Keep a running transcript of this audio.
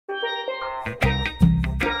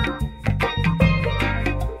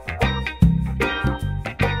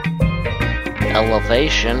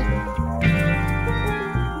elevation.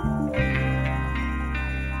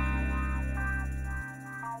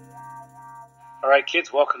 Alright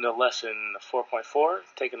kids, welcome to lesson 4.4,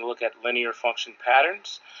 taking a look at linear function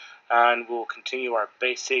patterns, and we'll continue our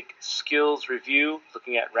basic skills review,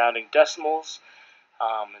 looking at rounding decimals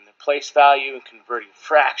and the place value and converting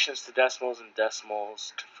fractions to decimals and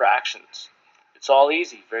decimals to fractions. It's all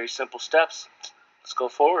easy, very simple steps. Let's go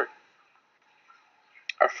forward.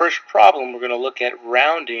 Our first problem, we're going to look at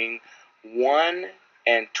rounding 1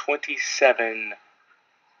 27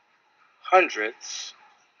 hundredths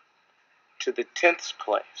to the tenths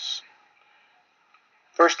place.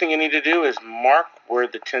 First thing you need to do is mark where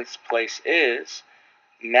the tenths place is.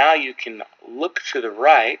 Now you can look to the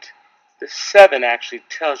right. The 7 actually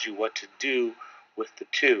tells you what to do with the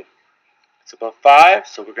 2. It's above 5,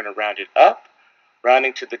 so we're going to round it up.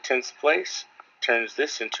 Rounding to the tenths place turns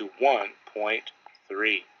this into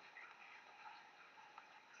 1.3.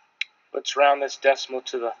 Let's round this decimal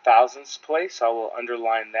to the thousandths place. I will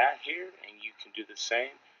underline that here, and you can do the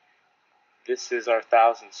same. This is our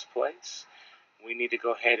thousandths place. We need to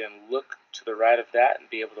go ahead and look to the right of that and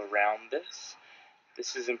be able to round this.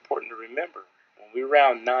 This is important to remember. When we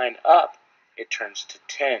round 9 up, it turns to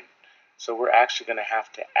 10. So we're actually going to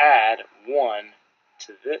have to add 1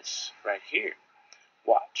 to this right here.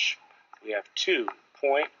 Watch. We have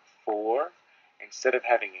 2.4. Instead of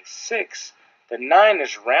having a 6, the 9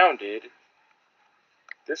 is rounded.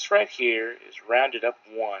 This right here is rounded up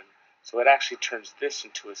 1. So it actually turns this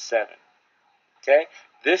into a 7. Okay?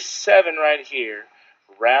 This 7 right here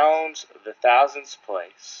rounds the thousandths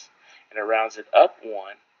place, and it rounds it up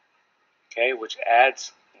 1, okay, which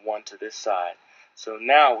adds 1 to this side. So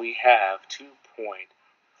now we have 2.47.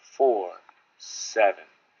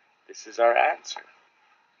 This is our answer.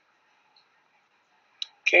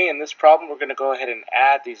 Okay, in this problem, we're going to go ahead and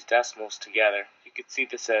add these decimals together. You can see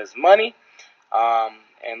this as money,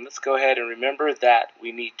 and let's go ahead and remember that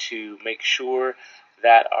we need to make sure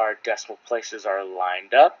that our decimal places are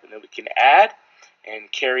lined up, and then we can add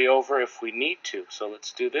and carry over if we need to. So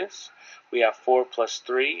let's do this. We have 4 plus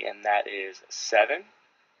 3, and that is 7.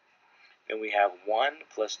 Then we have 1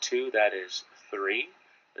 plus 2, that is 3.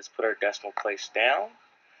 Let's put our decimal place down.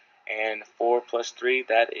 And 4 plus 3,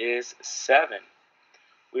 that is 7.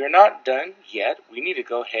 We are not done yet. We need to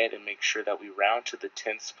go ahead and make sure that we round to the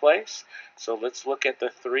tenths place. So let's look at the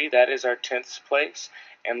 3, that is our tenths place,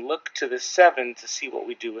 and look to the 7 to see what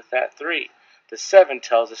we do with that 3. The 7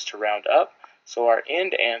 tells us to round up, so our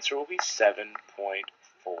end answer will be 7.4.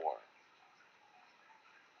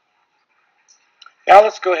 Now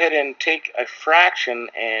let's go ahead and take a fraction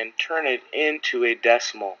and turn it into a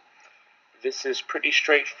decimal. This is pretty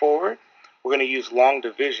straightforward. We're going to use long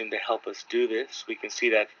division to help us do this. We can see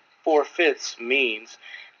that 4/5 means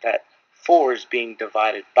that 4 is being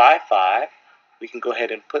divided by 5. We can go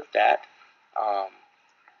ahead and put that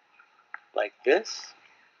like this,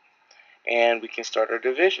 and we can start our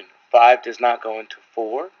division. 5 does not go into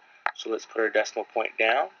 4, so let's put our decimal point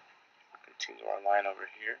down. Continue our line over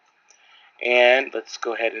here. And let's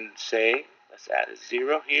go ahead and say, let's add a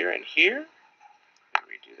 0 here and here.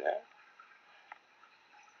 Redo that.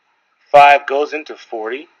 5 goes into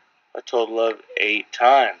 40, a total of 8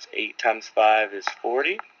 times. 8 times 5 is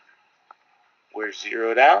 40. We're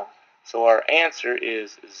zeroed out, so our answer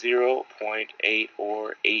is 0.8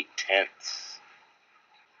 or 8/10.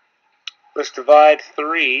 Let's divide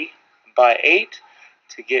 3 by 8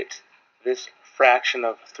 to get this fraction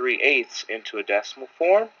of 3/8 into a decimal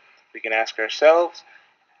form. We can ask ourselves,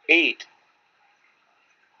 8,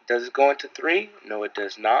 does it go into 3? No, it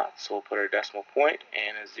does not. So we'll put our decimal point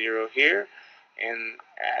and a 0 here and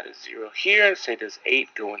add a 0 here and say, does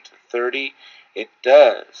 8 go into 30? It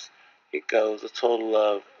does. It goes a total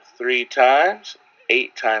of 3 times.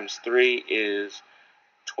 8 times 3 is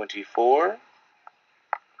 24.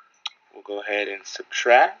 We'll go ahead and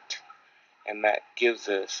subtract, and that gives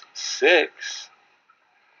us 6.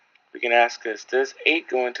 We can ask us, does 8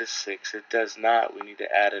 go into 6? It does not. We need to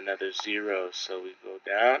add another 0. So we go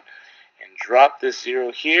down and drop this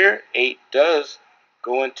 0 here. 8 does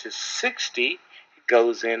go into 60. It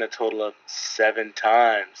goes in a total of 7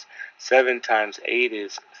 times. 7 times 8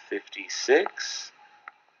 is 56.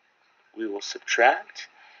 We will subtract,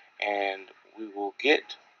 and we will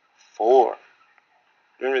get 4.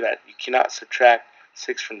 Remember that you cannot subtract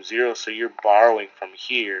 6 from 0, so you're borrowing from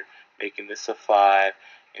here, making this a 5,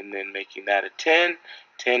 and then making that a 10.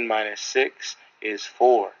 10 minus 6 is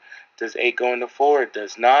 4. Does 8 go into 4? It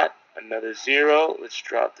does not. Another 0. Let's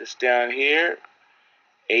drop this down here.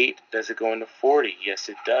 8, does it go into 40? Yes,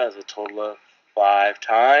 it does. A total of 5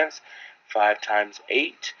 times. 5 times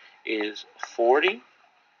 8 is 40.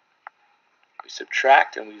 We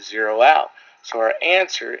subtract and we zero out. So our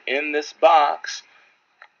answer in this box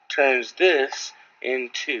turns this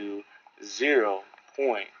into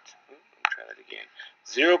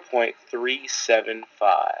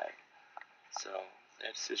 0.375. So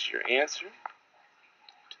this is your answer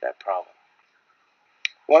to that problem.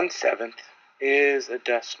 1/7 is a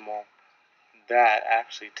decimal that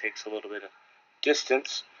actually takes a little bit of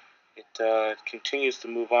distance. It continues to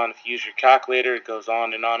move on. If you use your calculator, it goes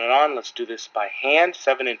on and on and on. Let's do this by hand.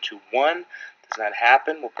 7 into 1 does not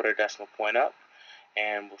happen. We'll put our decimal point up,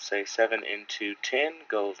 and we'll say 7 into 10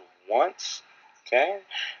 goes once. Okay,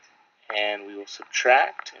 and we will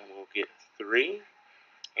subtract, and we'll get 3.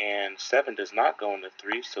 And 7 does not go into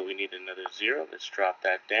 3, so we need another 0. Let's drop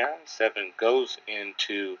that down. 7 goes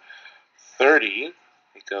into 30.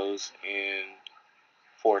 It goes in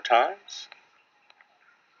 4 times.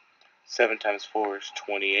 7 times 4 is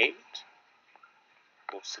 28.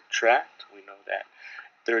 We'll subtract. We know that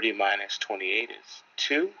 30 minus 28 is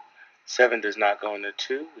 2. 7 does not go into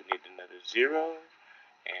 2. We need another 0.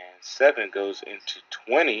 And 7 goes into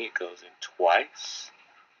 20. It goes in twice.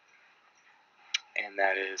 And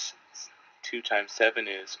that is 2 times 7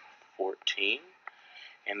 is 14.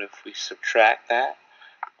 And if we subtract that,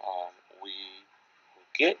 we will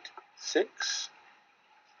get 6.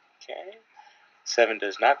 Okay. 7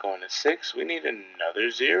 does not go into 6. We need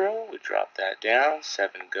another 0. We drop that down.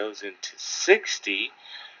 7 goes into 60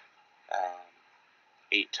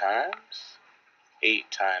 8 times.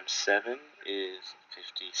 8 times 7 is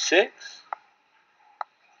 56.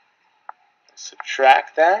 Let's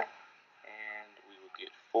subtract that, and we will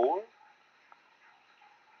get 4.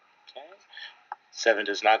 Okay. 7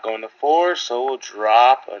 does not go into 4, so we'll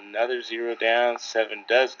drop another 0 down. 7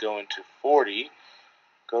 does go into 40.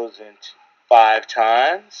 Goes into 5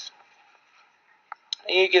 times,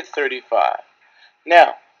 and you get 35.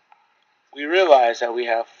 Now, we realize that we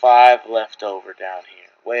have 5 left over down here,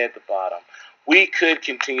 way at the bottom. We could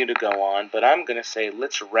continue to go on, but I'm going to say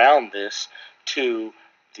let's round this to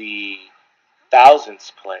the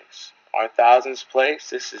thousandths place. Our thousandths place,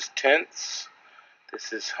 this is tenths,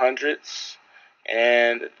 this is hundredths,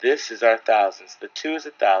 and this is our thousandths. The 2 is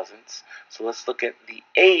a thousandths, so let's look at the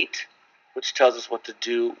 8, which tells us what to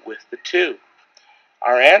do with the 2.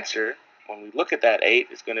 Our answer, when we look at that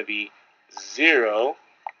 8, is going to be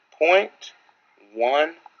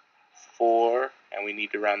 0.14, and we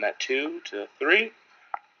need to round that 2 to 3,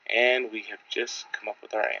 and we have just come up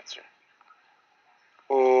with our answer.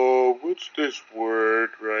 Oh, what's this word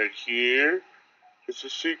right here? It's a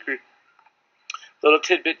secret little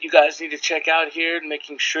tidbit you guys need to check out here,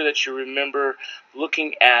 making sure that you remember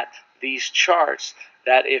looking at these charts,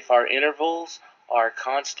 that if our intervals are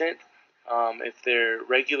constant, if they're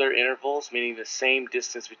regular intervals, meaning the same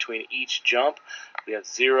distance between each jump, we have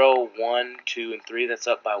 0, 1, 2, and 3, that's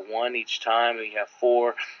up by 1 each time. We have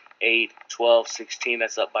 4, 8, 12, 16,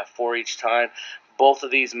 that's up by 4 each time. Both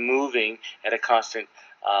of these moving at a constant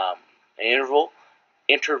interval,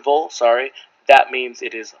 that means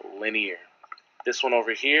it is linear. This one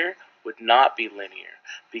over here would not be linear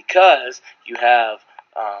because you have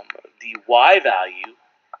the y value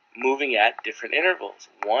moving at different intervals.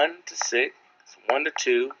 1 to 6, 1 to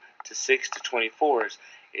 2 to 6 to 24s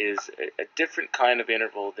is a different kind of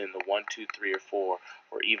interval than the 1, 2, 3, or 4,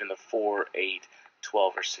 or even the 4, 8,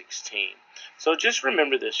 12, or 16. So just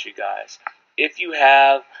remember this, you guys. If you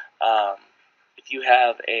have a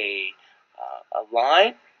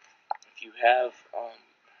line, if you have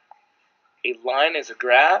a line as a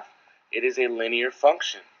graph, it is a linear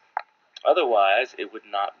function. Otherwise, it would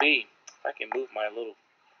not be. If I can move my little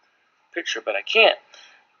picture, but I can't.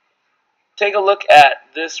 Take a look at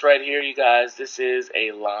this right here, you guys. This is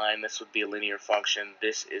a line. This would be a linear function.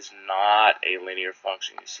 This is not a linear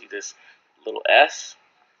function. You see this little s?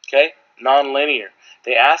 Okay? Non-linear.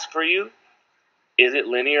 They ask for you, is it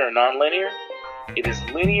linear or non-linear? It is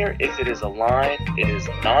linear if it is a line. It is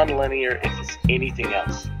non-linear if it's anything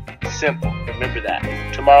else. Simple. Remember that.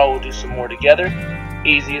 Tomorrow we'll do some more together.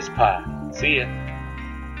 Easy as pie. See ya.